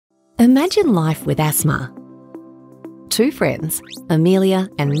Imagine life with asthma. Two friends, Amelia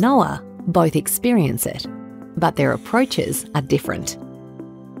and Noah, both experience it, but their approaches are different.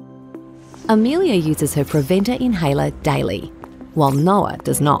 Amelia uses her preventer inhaler daily, while Noah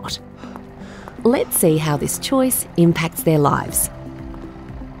does not. Let's see how this choice impacts their lives.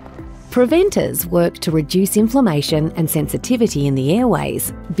 Preventers work to reduce inflammation and sensitivity in the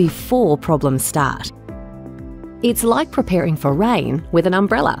airways before problems start. It's like preparing for rain with an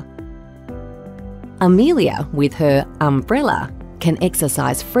umbrella. Amelia, with her umbrella, can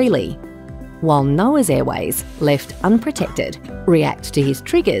exercise freely, while Noah's airways, left unprotected, react to his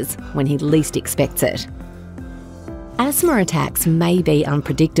triggers when he least expects it. Asthma attacks may be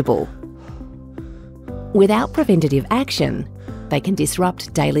unpredictable. Without preventative action, they can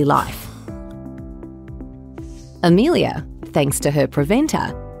disrupt daily life. Amelia, thanks to her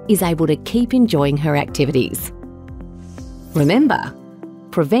preventer, is able to keep enjoying her activities. Remember,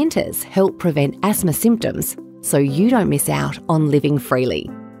 preventers help prevent asthma symptoms so you don't miss out on living freely.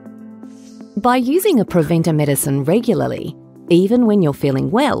 By using a preventer medicine regularly, even when you're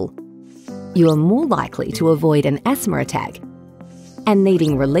feeling well, you are more likely to avoid an asthma attack and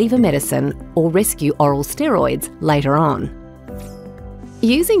needing reliever medicine or rescue oral steroids later on.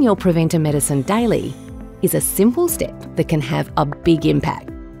 Using your preventer medicine daily is a simple step that can have a big impact,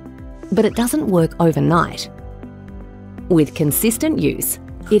 but it doesn't work overnight. With consistent use,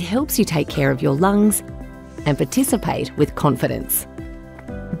 it helps you take care of your lungs and participate with confidence.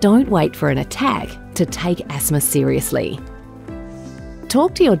 Don't wait for an attack to take asthma seriously.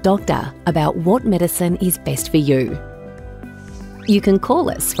 Talk to your doctor about what medicine is best for you. You can call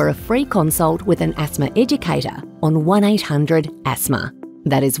us for a free consult with an asthma educator on 1800 asthma.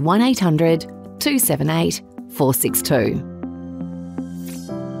 That is 1800 278 462.